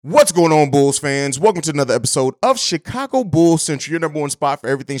What's going on, Bulls fans? Welcome to another episode of Chicago Bulls Central, your number one spot for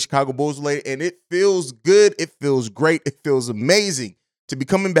everything Chicago Bulls related. And it feels good, it feels great, it feels amazing to be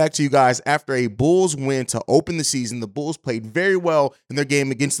coming back to you guys after a Bulls win to open the season. The Bulls played very well in their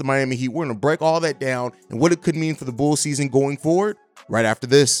game against the Miami Heat. We're going to break all that down and what it could mean for the Bulls season going forward right after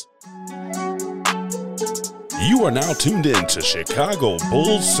this. You are now tuned in to Chicago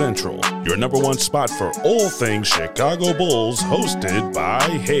Bulls Central, your number one spot for all things Chicago Bulls, hosted by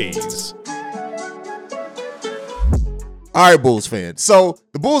Hayes. All right, Bulls fans. So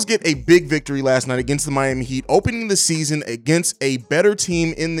the Bulls get a big victory last night against the Miami Heat, opening the season against a better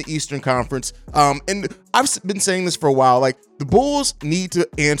team in the Eastern Conference. And I've been saying this for a while, like the Bulls need to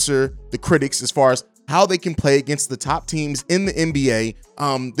answer the critics as far as how they can play against the top teams in the NBA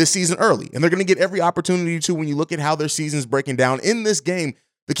this season early. And they're going to get every opportunity to when you look at how their season's breaking down in this game.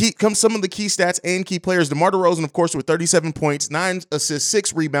 The key comes some of the key stats and key players. DeMar DeRozan, of course, with 37 points, 9 assists,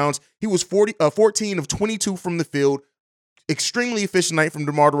 6 rebounds. He was 14 of 22 from the field. Extremely efficient night from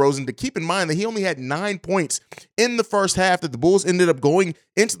DeMar DeRozan. To keep in mind that he only had 9 points in the first half, that the Bulls ended up going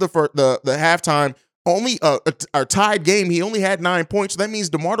into the halftime only a tied game. He only had 9 points. So that means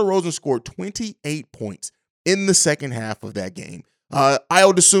DeMar DeRozan scored 28 points in the second half of that game. Ayo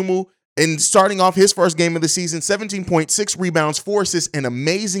Dosunmu, in starting off his first game of the season, 17.6 rebounds, 4 assists, and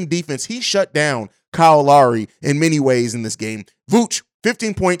amazing defense. He shut down Kyle Lowry in many ways in this game. Vooch,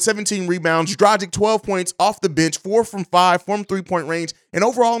 15 points, 17 rebounds. Dragic, 12 points off the bench, 4 from 5 from three-point range. And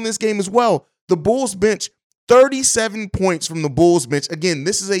overall in this game as well, the Bulls bench, 37 points from the Bulls bench. Again,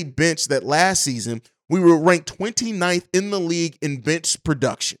 this is a bench that last season we were ranked 29th in the league in bench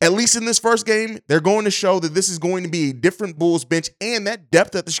production. At least in this first game, they're going to show that this is going to be a different Bulls bench, and that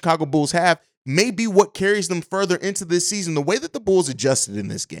depth that the Chicago Bulls have may be what carries them further into this season. The way that the Bulls adjusted in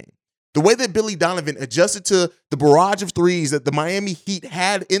this game, the way that Billy Donovan adjusted to the barrage of threes that the Miami Heat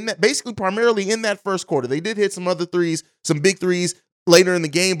had in that, basically primarily in that first quarter. They did hit some other threes, some big threes later in the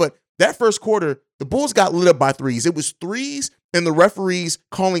game, but that first quarter, the Bulls got lit up by threes. It was threes and the referees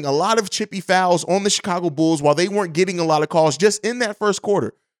calling a lot of chippy fouls on the Chicago Bulls while they weren't getting a lot of calls just in that first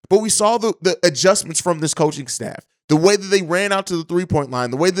quarter. But we saw the adjustments from this coaching staff, the way that they ran out to the three-point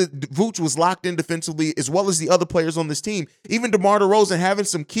line, the way that Vooch was locked in defensively, as well as the other players on this team. Even DeMar DeRozan having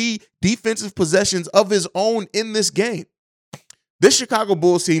some key defensive possessions of his own in this game. This Chicago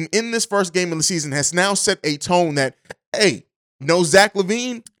Bulls team in this first game of the season has now set a tone that, hey, no Zach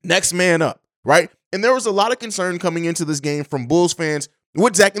LaVine, next man up, right? And there was a lot of concern coming into this game from Bulls fans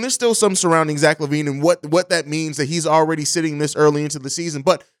with Zach, and there's still some surrounding Zach LaVine and what that means that he's already sitting this early into the season.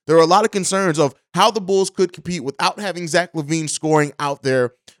 But there are a lot of concerns of how the Bulls could compete without having Zach LaVine scoring out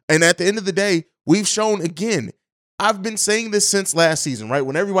there. And at the end of the day, we've shown again, I've been saying this since last season, right?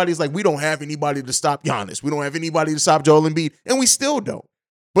 When everybody's like, we don't have anybody to stop Giannis. We don't have anybody to stop Joel Embiid, and we still don't.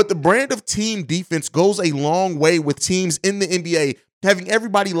 But the brand of team defense goes a long way with teams in the NBA, having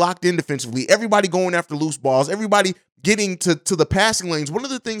everybody locked in defensively, everybody going after loose balls, everybody getting to the passing lanes. One of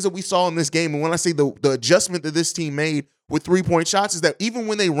the things that we saw in this game, and when I say the adjustment that this team made with three-point shots, is that even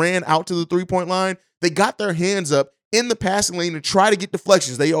when they ran out to the three-point line, they got their hands up in the passing lane to try to get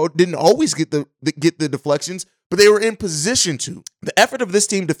deflections. They didn't always get the deflections, but they were in position to. The effort of this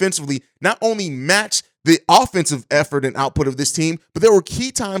team defensively not only matched the offensive effort and output of this team, but there were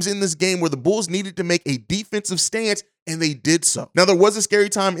key times in this game where the Bulls needed to make a defensive stance, and they did so. Now, there was a scary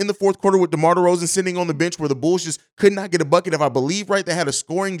time in the fourth quarter with DeMar DeRozan sitting on the bench where the Bulls just could not get a bucket. If I believe right, they had a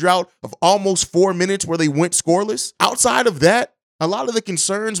scoring drought of almost 4 minutes where they went scoreless. Outside of that, a lot of the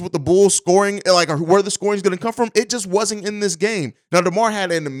concerns with the Bulls scoring, like where the scoring is going to come from, it just wasn't in this game. Now, DeMar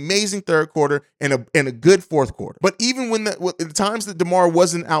had an amazing third quarter and a good fourth quarter. But even when the times that DeMar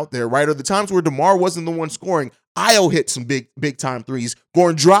wasn't out there, right, or the times where DeMar wasn't the one scoring, Ayo hit some big time threes.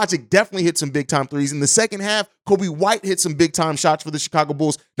 Goran Dragic definitely hit some big time threes. In the second half, Coby White hit some big time shots for the Chicago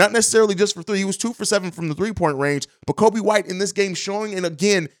Bulls. Not necessarily just for three. He was 2 for 7 from the 3-point range. But Coby White in this game showing, and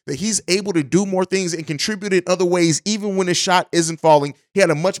again, that he's able to do more things and contribute in other ways, even when his shot isn't falling. He had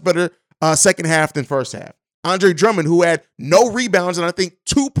a much better second half than first half. Andre Drummond, who had no rebounds and I think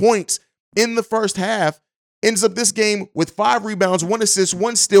 2 points in the first half, ends up this game with 5 rebounds, 1 assist,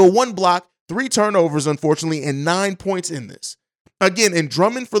 1 steal, 1 block, 3 turnovers, unfortunately, and 9 points in this. Again, and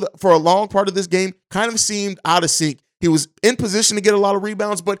Drummond for a long part of this game kind of seemed out of sync. He was in position to get a lot of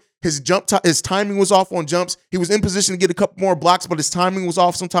rebounds, but his timing was off on jumps. He was in position to get a couple more blocks, but his timing was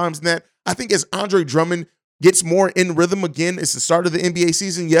off sometimes in that. I think as Andre Drummond gets more in rhythm again, it's the start of the NBA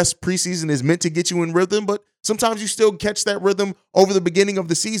season. Yes, preseason is meant to get you in rhythm, but sometimes you still catch that rhythm over the beginning of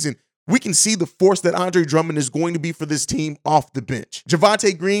the season. We can see the force that Andre Drummond is going to be for this team off the bench.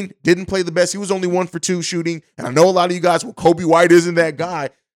 Javonte Green didn't play the best. He was only 1 for 2 shooting. And I know a lot of you guys, well, Coby White isn't that guy.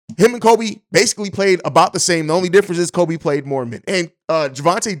 him and Kobe basically played about the same. The only difference is Kobe played more minutes. And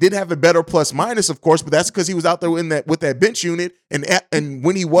Javonte did have a better plus minus, of course, but that's because he was out there with that bench unit. And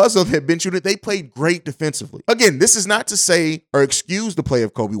when he was on that bench unit, they played great defensively. Again, this is not to say or excuse the play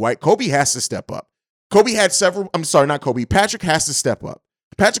of Kobe White. Kobe has to step up. Patrick has to step up.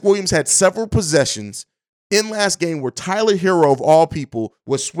 Patrick Williams had several possessions in last game where Tyler Hero, of all people,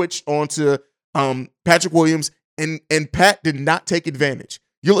 was switched onto Patrick Williams, and Pat did not take advantage.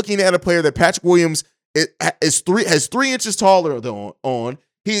 You're looking at a player that Patrick Williams has 3 inches taller than.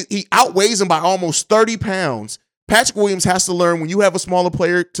 He outweighs him by almost 30 pounds. Patrick Williams has to learn when you have a smaller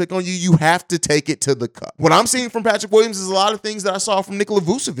player take on you, you have to take it to the cup. What I'm seeing from Patrick Williams is a lot of things that I saw from Nikola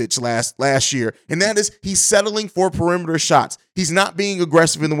Vucevic last year, and that is he's settling for perimeter shots. He's not being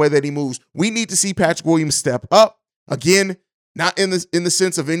aggressive in the way that he moves. We need to see Patrick Williams step up. Again, not in the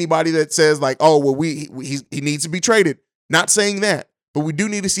sense of anybody that says like, oh, well, he needs to be traded. Not saying that, but we do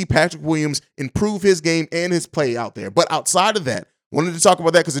need to see Patrick Williams improve his game and his play out there. But outside of that, wanted to talk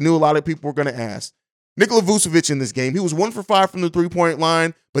about that because I knew a lot of people were going to ask. Nikola Vucevic in this game, he was 1 for 5 from the three-point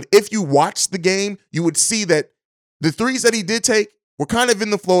line, but if you watched the game, you would see that the threes that he did take were kind of in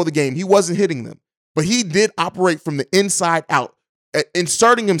the flow of the game. He wasn't hitting them, but he did operate from the inside out,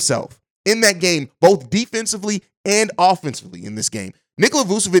 inserting himself in that game, both defensively and offensively in this game. Nikola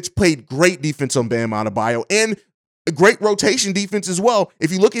Vucevic played great defense on Bam Adebayo and a great rotation defense as well.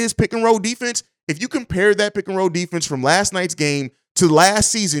 If you look at his pick-and-roll defense, if you compare that pick-and-roll defense from last night's game to last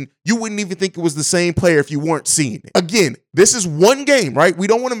season, you wouldn't even think it was the same player if you weren't seeing it. Again, this is one game, right? We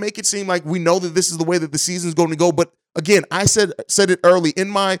don't want to make it seem like we know that this is the way that the season is going to go. But again, I said it early in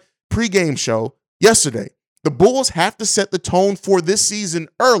my pregame show yesterday. The Bulls have to set the tone for this season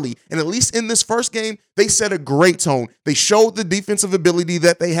early. And at least in this first game, they set a great tone. They showed the defensive ability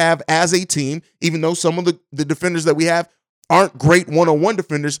that they have as a team, even though some of the defenders that we have aren't great one-on-one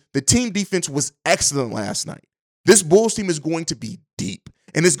defenders. The team defense was excellent last night. This Bulls team is going to be deep,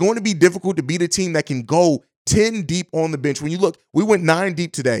 and it's going to be difficult to beat a team that can go 10 deep on the bench. When you look, we went 9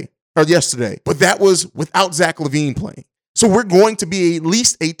 deep yesterday, but that was without Zach LaVine playing. So we're going to be at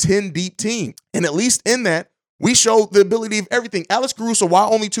least a 10 deep team, and at least in that, we showed the ability of everything. Alex Caruso,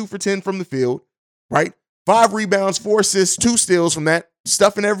 while only 2 for 10 from the field, right? 5 rebounds, 4 assists, 2 steals from that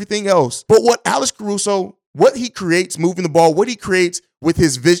stuff and everything else. But what Alex Caruso, what he creates moving the ball, what he creates with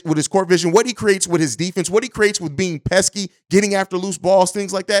his court vision, what he creates with his defense, what he creates with being pesky, getting after loose balls,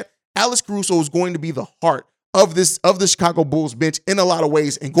 things like that. Alex Caruso is going to be the heart of the Chicago Bulls bench in a lot of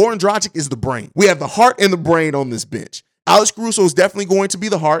ways, and Goran Dragic is the brain. We have the heart and the brain on this bench. Alex Caruso is definitely going to be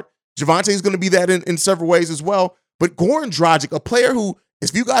the heart. Javonte is going to be that in several ways as well. But Goran Dragic, a player who,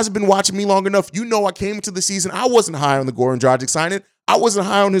 if you guys have been watching me long enough, you know I came into the season, I wasn't high on the Goran Dragic signing. I wasn't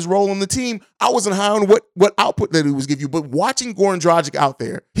high on his role on the team. I wasn't high on what output that he was giving you. But watching Goran Dragic out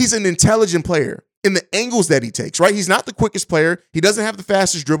there, he's an intelligent player in the angles that he takes, right? He's not the quickest player. He doesn't have the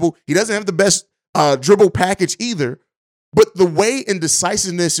fastest dribble. He doesn't have the best dribble package either. But the way and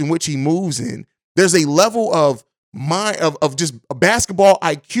decisiveness in which he moves in, there's a level of just a basketball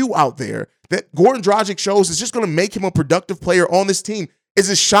IQ out there that Goran Dragic shows is just going to make him a productive player on this team. Is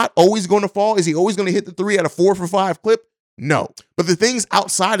his shot always going to fall? Is he always going to hit the 3 at a 4 for 5 clip? No. But the things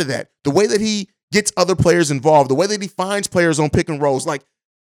outside of that, the way that he gets other players involved, the way that he finds players on pick and rolls, like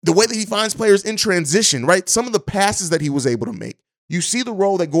the way that he finds players in transition, right? Some of the passes that he was able to make. You see the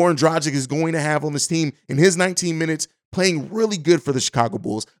role that Goran Dragic is going to have on this team in his 19 minutes, playing really good for the Chicago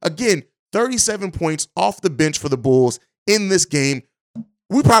Bulls. Again, 37 points off the bench for the Bulls in this game.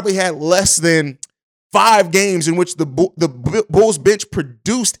 We probably had less than 5 games in which the Bulls bench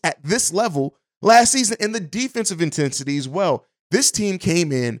produced at this level last season, and the defensive intensity as well. This team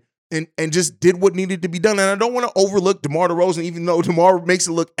came in and just did what needed to be done. And I don't want to overlook DeMar DeRozan, even though DeMar makes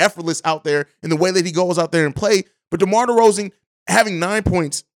it look effortless out there in the way that he goes out there and play. But DeMar DeRozan having 9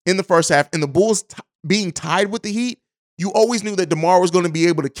 points in the first half and the Bulls being tied with the Heat, you always knew that DeMar was going to be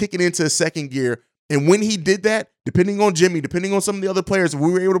able to kick it into a second gear. And when he did that, depending on Jimmy, depending on some of the other players, if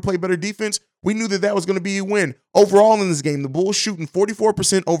we were able to play better defense, we knew that was going to be a win. Overall in this game, the Bulls shooting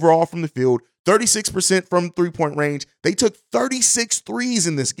 44% overall from the field, 36% from three-point range. They took 36 threes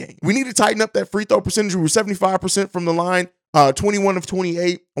in this game. We need to tighten up that free throw percentage. We were 75% from the line, 21 of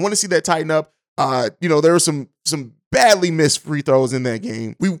 28. I want to see that tighten up. There were some badly missed free throws in that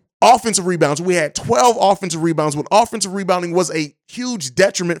game. Offensive rebounds, we had 12 offensive rebounds, when offensive rebounding was a huge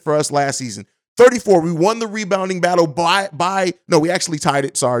detriment for us last season. 34, we won the rebounding battle we actually tied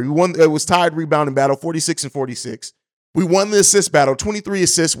it, sorry. It was tied rebounding battle, 46 and 46. We won the assist battle, 23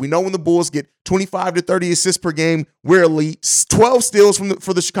 assists. We know when the Bulls get 25 to 30 assists per game, we're elite. 12 steals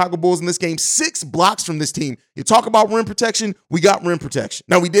for the Chicago Bulls in this game, 6 blocks from this team. You talk about rim protection, we got rim protection.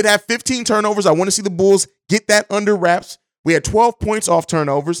 Now, we did have 15 turnovers. I want to see the Bulls get that under wraps. We had 12 points off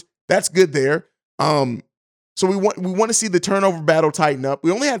turnovers. That's good there. So we want to see the turnover battle tighten up.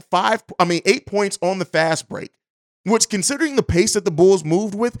 We only had 8 points on the fast break, which, considering the pace that the Bulls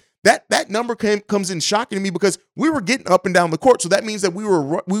moved with, that number comes in shocking to me because we were getting up and down the court. So that means that we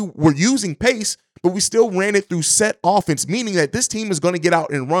were using pace, but we still ran it through set offense, meaning that this team is going to get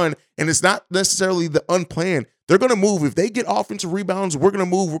out and run, and it's not necessarily the unplanned. They're going to move. If they get offensive rebounds, we're going to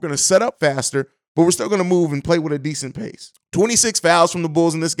move. We're going to set up faster, but we're still going to move and play with a decent pace. 26 fouls from the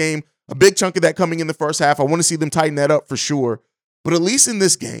Bulls in this game, a big chunk of that coming in the first half. I want to see them tighten that up for sure. But at least in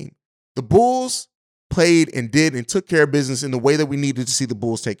this game, the Bulls played and did and took care of business in the way that we needed to see the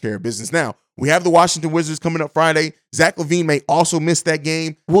Bulls take care of business. Now, we have the Washington Wizards coming up Friday. Zach LaVine may also miss that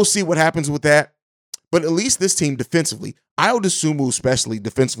game. We'll see what happens with that. But at least this team defensively, Ayo Dosunmu especially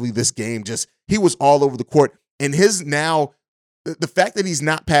defensively this game, he was all over the court. And the fact that he's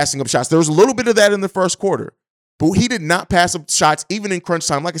not passing up shots, there was a little bit of that in the first quarter, but he did not pass up shots even in crunch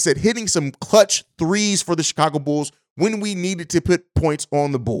time. Like I said, hitting some clutch threes for the Chicago Bulls when we needed to put points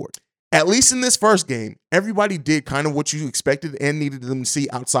on the board. At least in this first game, everybody did kind of what you expected and needed them to see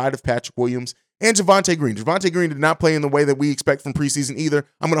outside of Patrick Williams and Javonte Green. Javonte Green did not play in the way that we expect from preseason either.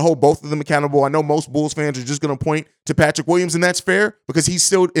 I'm going to hold both of them accountable. I know most Bulls fans are just going to point to Patrick Williams, and that's fair because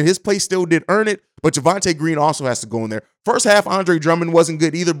his play still did earn it, but Javonte Green also has to go in there. First half, Andre Drummond wasn't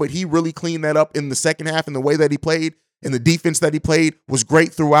good either, but he really cleaned that up in the second half in the way that he played. And the defense that he played was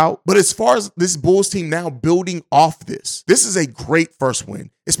great throughout. But as far as this Bulls team now building off this is a great first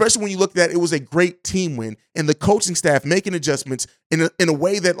win, especially when you look at it was a great team win and the coaching staff making adjustments in a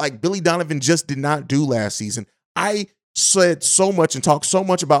way that like Billy Donovan just did not do last season. I said so much and talked so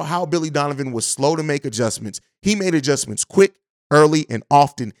much about how Billy Donovan was slow to make adjustments. He made adjustments quick, early, and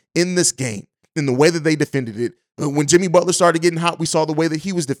often in this game in the way that they defended it. When Jimmy Butler started getting hot, we saw the way that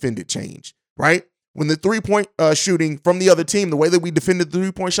he was defended change, right? When the three-point shooting from the other team, the way that we defended the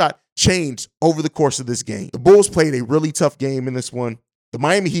three-point shot changed over the course of this game. The Bulls played a really tough game in this one. The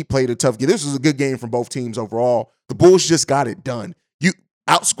Miami Heat played a tough game. This was a good game from both teams overall. The Bulls just got it done. You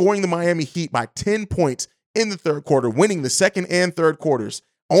outscoring the Miami Heat by 10 points in the third quarter, winning the second and third quarters,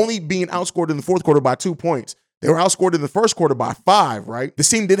 only being outscored in the fourth quarter by 2 points. They were outscored in the first quarter by 5, right? This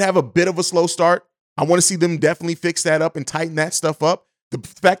team did have a bit of a slow start. I want to see them definitely fix that up and tighten that stuff up. The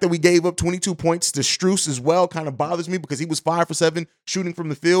fact that we gave up 22 points to Strus as well kind of bothers me because he was 5 for 7 shooting from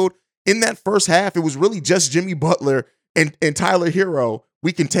the field. In that first half, it was really just Jimmy Butler and Tyler Hero.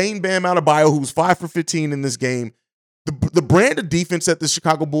 We contained Bam Adebayo, who was 5 for 15 in this game. The brand of defense that the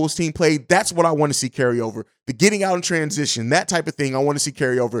Chicago Bulls team played, that's what I want to see carry over. The getting out in transition, that type of thing I want to see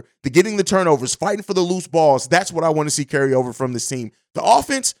carry over. The getting the turnovers, fighting for the loose balls, that's what I want to see carry over from this team. The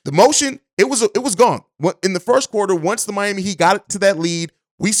offense, the motion, it was gone. In the first quarter, once the Miami Heat got to that lead,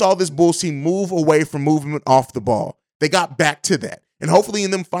 we saw this Bulls team move away from movement off the ball. They got back to that. And hopefully in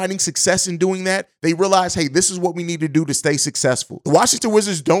them finding success in doing that, they realize, hey, this is what we need to do to stay successful. The Washington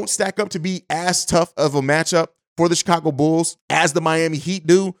Wizards don't stack up to be as tough of a matchup for the Chicago Bulls as the Miami Heat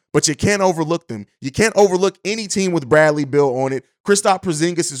do, but you can't overlook them. You can't overlook any team with Bradley Beal on it. Kristaps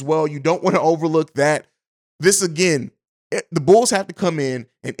Porzingis as well. You don't want to overlook that. This again, the Bulls have to come in,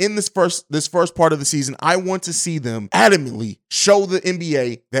 and in this first part of the season, I want to see them adamantly show the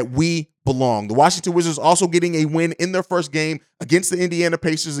NBA that we belong. The Washington Wizards also getting a win in their first game against the Indiana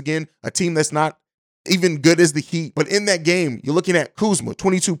Pacers, again, a team that's not even good as the Heat. But in that game, you're looking at Kuzma,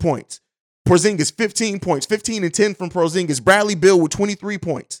 22 points. Porzingis, 15 points, 15 and 10 from Porzingis. Bradley Beal with 23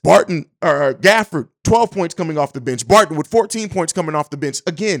 points. Gafford, 12 points coming off the bench. Barton with 14 points coming off the bench.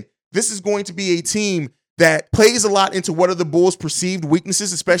 Again, this is going to be a team that plays a lot into what are the Bulls' perceived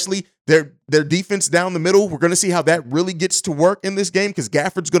weaknesses, especially their defense down the middle. We're going to see how that really gets to work in this game because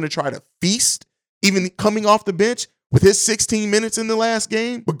Gafford's going to try to feast, even coming off the bench with his 16 minutes in the last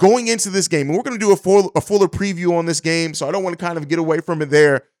game. But going into this game, and we're going to do a fuller preview on this game, so I don't want to kind of get away from it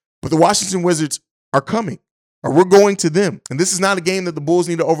there, but the Washington Wizards are coming, or we're going to them. And this is not a game that the Bulls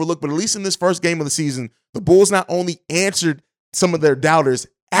need to overlook, but at least in this first game of the season, the Bulls not only answered some of their doubters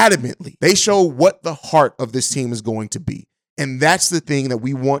adamantly, they show what the heart of this team is going to be. And that's the thing that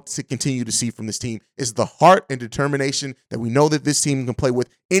we want to continue to see from this team is the heart and determination that we know that this team can play with.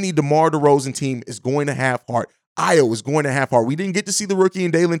 Any DeMar DeRozan team is going to have heart. Ayo is going to have heart. We didn't get to see the rookie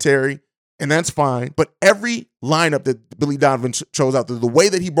in Dalen Terry, and that's fine. But every lineup that Billy Donovan chose out, the way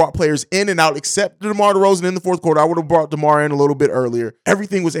that he brought players in and out, except DeMar DeRozan in the fourth quarter, I would have brought DeMar in a little bit earlier.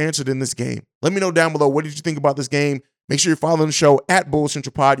 Everything was answered in this game. Let me know down below, what did you think about this game? Make sure you're following the show at Bulls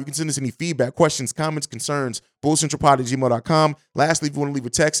Central Pod. You can send us any feedback, questions, comments, concerns, bullscentralpod@gmail.com. Lastly, if you want to leave a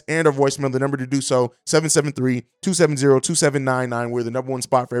text and or voicemail, the number to do so, 773-270-2799. We're the number one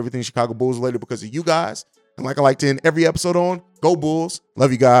spot for everything Chicago Bulls related because of you guys. And like I like to end every episode on, go Bulls.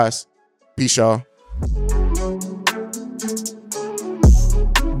 Love you guys. Peace, y'all.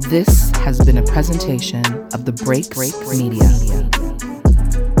 This has been a presentation of the Break Media.